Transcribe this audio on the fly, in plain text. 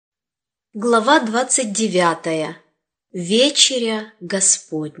Глава 29. Вечеря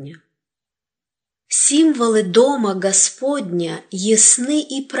Господня. Символы Дома Господня ясны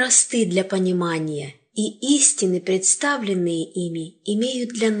и просты для понимания, и истины, представленные ими, имеют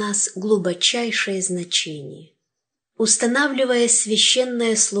для нас глубочайшее значение. Устанавливая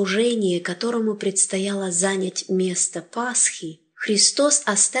священное служение, которому предстояло занять место Пасхи, Христос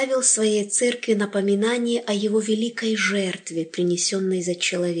оставил своей церкви напоминание о Его великой жертве, принесенной за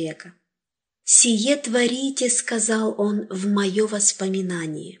человека. «Сие творите, — сказал Он, — в мое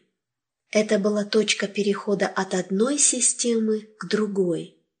воспоминание». Это была точка перехода от одной системы к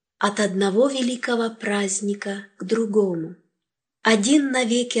другой, от одного великого праздника к другому. Один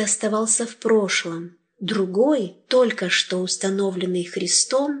навеки оставался в прошлом, другой, только что установленный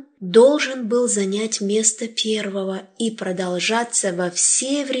Христом, должен был занять место первого и продолжаться во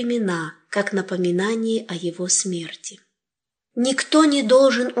все времена, как напоминание о Его смерти. Никто не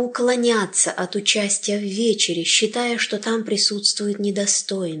должен уклоняться от участия в вечере, считая, что там присутствуют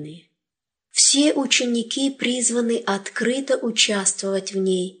недостойные. Все ученики призваны открыто участвовать в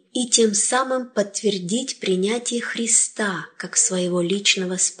ней и тем самым подтвердить принятие Христа как своего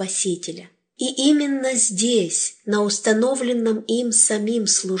личного Спасителя. И именно здесь, на установленном им самим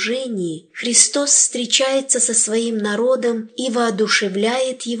служении, Христос встречается со своим народом и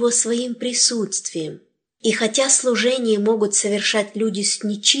воодушевляет его своим присутствием. И хотя служение могут совершать люди с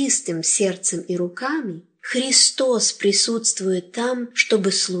нечистым сердцем и руками, Христос присутствует там,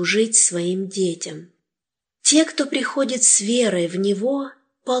 чтобы служить своим детям. Те, кто приходит с верой в Него,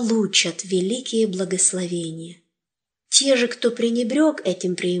 получат великие благословения. Те же, кто пренебрег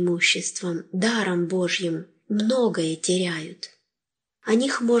этим преимуществом, даром Божьим, многое теряют. О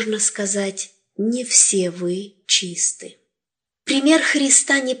них можно сказать: не все вы чисты. Пример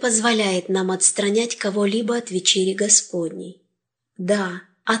Христа не позволяет нам отстранять кого-либо от вечери Господней. Да,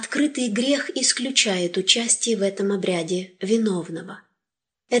 открытый грех исключает участие в этом обряде виновного.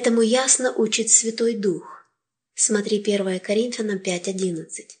 Этому ясно учит Святой Дух. Смотри 1 Коринфянам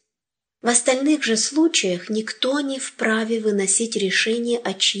 5:11. В остальных же случаях никто не вправе выносить решение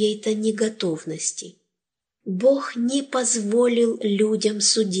о чьей-то неготовности. Бог не позволил людям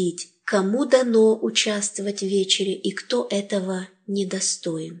судить, кому дано участвовать в вечере и кто этого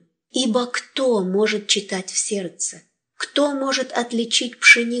недостоин. Ибо кто может читать в сердце? Кто может отличить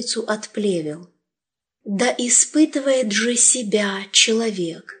пшеницу от плевел? Да испытывает же себя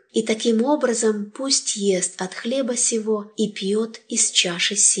человек, и таким образом пусть ест от хлеба сего и пьет из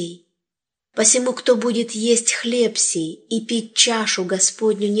чаши сей. Посему, кто будет есть хлеб сей и пить чашу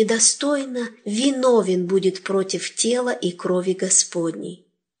Господню недостойно, виновен будет против тела и крови Господней.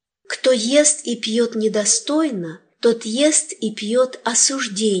 Кто ест и пьет недостойно, тот ест и пьет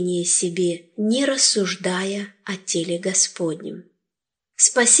осуждение себе, не рассуждая о теле Господнем.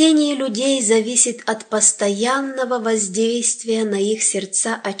 Спасение людей зависит от постоянного воздействия на их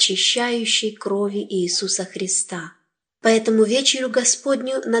сердца очищающей крови Иисуса Христа. Поэтому вечерю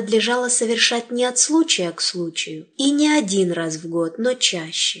Господню надлежало совершать не от случая к случаю и не один раз в год, но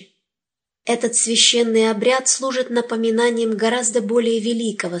чаще. Этот священный обряд служит напоминанием гораздо более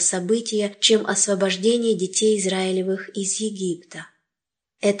великого события, чем освобождение детей Израилевых из Египта.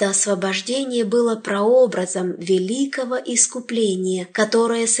 Это освобождение было прообразом великого искупления,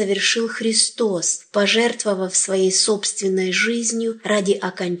 которое совершил Христос, пожертвовав своей собственной жизнью ради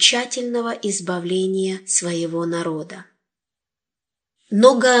окончательного избавления своего народа.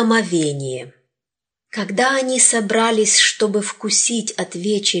 Многоомовение. Когда они собрались, чтобы вкусить от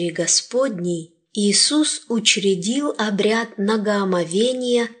вечери Господней, Иисус учредил обряд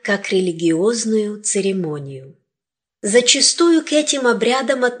многоомовения как религиозную церемонию. Зачастую к этим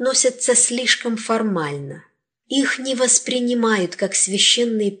обрядам относятся слишком формально. Их не воспринимают как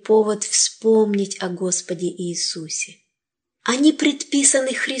священный повод вспомнить о Господе Иисусе. Они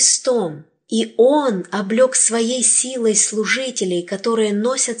предписаны Христом, и Он облек своей силой служителей, которые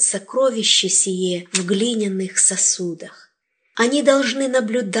носят сокровище сие в глиняных сосудах. Они должны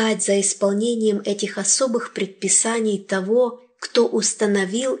наблюдать за исполнением этих особых предписаний того, кто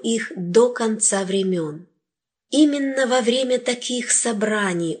установил их до конца времен. Именно во время таких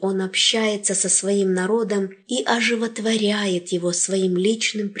собраний Он общается со своим народом и оживотворяет его своим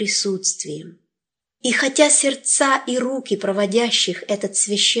личным присутствием. И хотя сердца и руки проводящих этот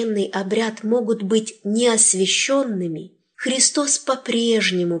священный обряд могут быть неосвященными, Христос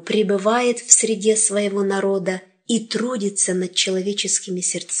по-прежнему пребывает в среде своего народа и трудится над человеческими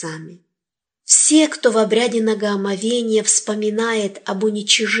сердцами. Все, кто в обряде многоомовения вспоминает об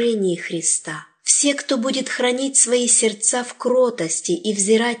уничижении Христа, все, кто будет хранить свои сердца в кротости и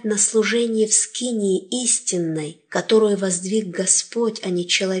взирать на служение в скинии истинной, которую воздвиг Господь, а не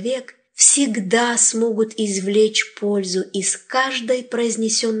человек, всегда смогут извлечь пользу из каждой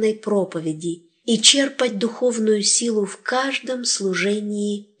произнесенной проповеди и черпать духовную силу в каждом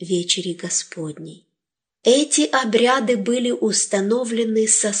служении вечери Господней. Эти обряды были установлены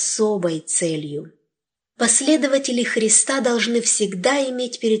с особой целью. Последователи Христа должны всегда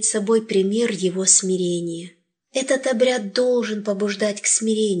иметь перед собой пример Его смирения. Этот обряд должен побуждать к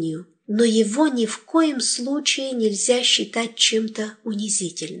смирению, но его ни в коем случае нельзя считать чем-то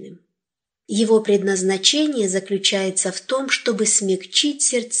унизительным. Его предназначение заключается в том, чтобы смягчить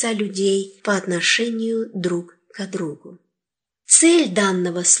сердца людей по отношению друг к другу. Цель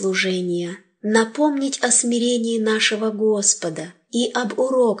данного служения – напомнить о смирении нашего Господа и об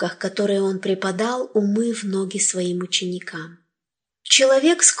уроках, которые Он преподал, умыв ноги своим ученикам.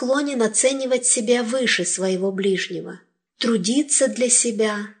 Человек склонен оценивать себя выше своего ближнего, трудиться для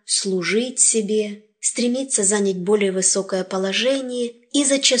себя, служить себе, стремиться занять более высокое положение, и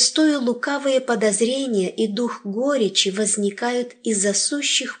зачастую лукавые подозрения и дух горечи возникают из-за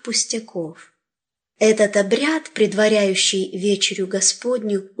сущих пустяков. Этот обряд, предваряющий вечерю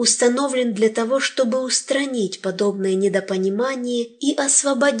Господню, установлен для того, чтобы устранить подобное недопонимание и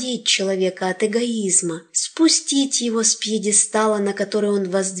освободить человека от эгоизма, спустить его с пьедестала, на который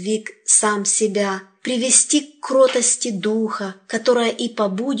он воздвиг сам себя, привести к кротости духа, которая и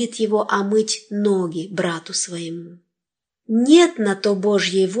побудит его омыть ноги брату своему. Нет на то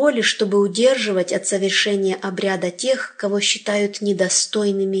Божьей воли, чтобы удерживать от совершения обряда тех, кого считают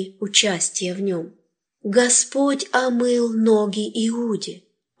недостойными участия в нем. Господь омыл ноги Иуде.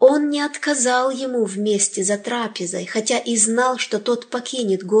 Он не отказал ему вместе за трапезой, хотя и знал, что тот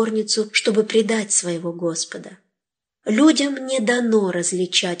покинет горницу, чтобы предать своего Господа. Людям не дано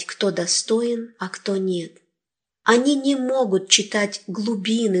различать, кто достоин, а кто нет. Они не могут читать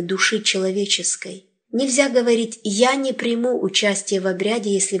глубины души человеческой. Нельзя говорить «я не приму участие в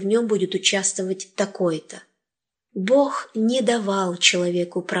обряде, если в нем будет участвовать такой-то». Бог не давал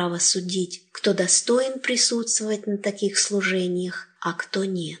человеку права судить, кто достоин присутствовать на таких служениях, а кто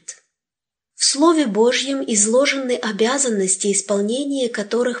нет. В Слове Божьем изложены обязанности, исполнение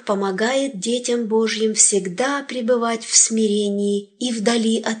которых помогает детям Божьим всегда пребывать в смирении и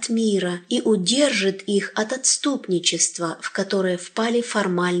вдали от мира и удержит их от отступничества, в которое впали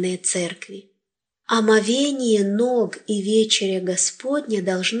формальные церкви. Омовение ног и вечеря Господня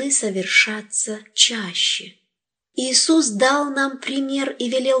должны совершаться чаще. Иисус дал нам пример и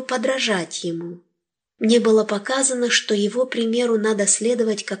велел подражать Ему. Мне было показано, что Его примеру надо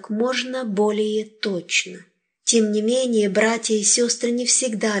следовать как можно более точно. Тем не менее, братья и сестры не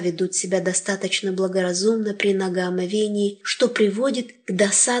всегда ведут себя достаточно благоразумно при многоомовении, что приводит к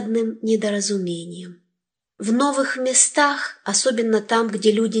досадным недоразумениям. В новых местах, особенно там,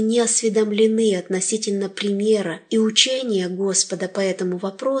 где люди не осведомлены относительно примера и учения Господа по этому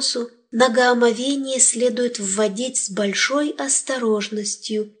вопросу, многоомовение следует вводить с большой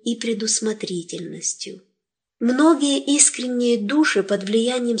осторожностью и предусмотрительностью. Многие искренние души под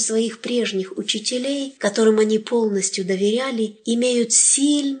влиянием своих прежних учителей, которым они полностью доверяли, имеют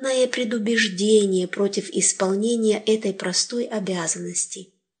сильное предубеждение против исполнения этой простой обязанности.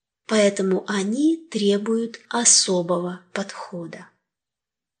 Поэтому они требуют особого подхода.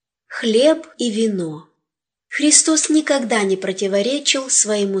 Хлеб и вино. Христос никогда не противоречил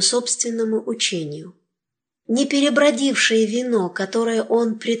своему собственному учению. Неперебродившее вино, которое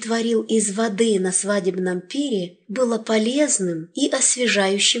Он притворил из воды на свадебном пире, было полезным и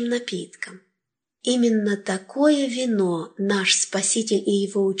освежающим напитком. Именно такое вино наш Спаситель и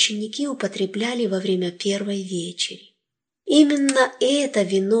Его ученики употребляли во время первой вечери. Именно это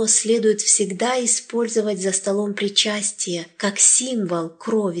вино следует всегда использовать за столом причастия, как символ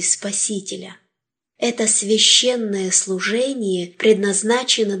крови Спасителя. Это священное служение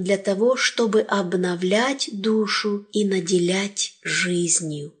предназначено для того, чтобы обновлять душу и наделять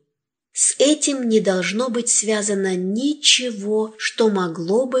жизнью. С этим не должно быть связано ничего, что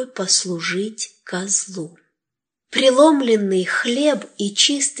могло бы послужить козлу. Преломленный хлеб и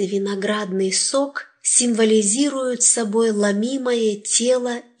чистый виноградный сок символизируют собой ломимое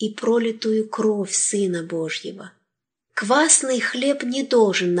тело и пролитую кровь Сына Божьего. Квасный хлеб не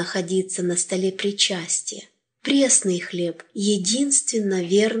должен находиться на столе причастия. Пресный хлеб – единственно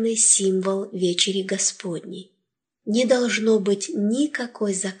верный символ вечери Господней. Не должно быть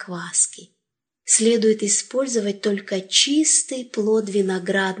никакой закваски. Следует использовать только чистый плод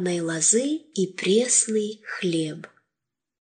виноградной лозы и пресный хлеб.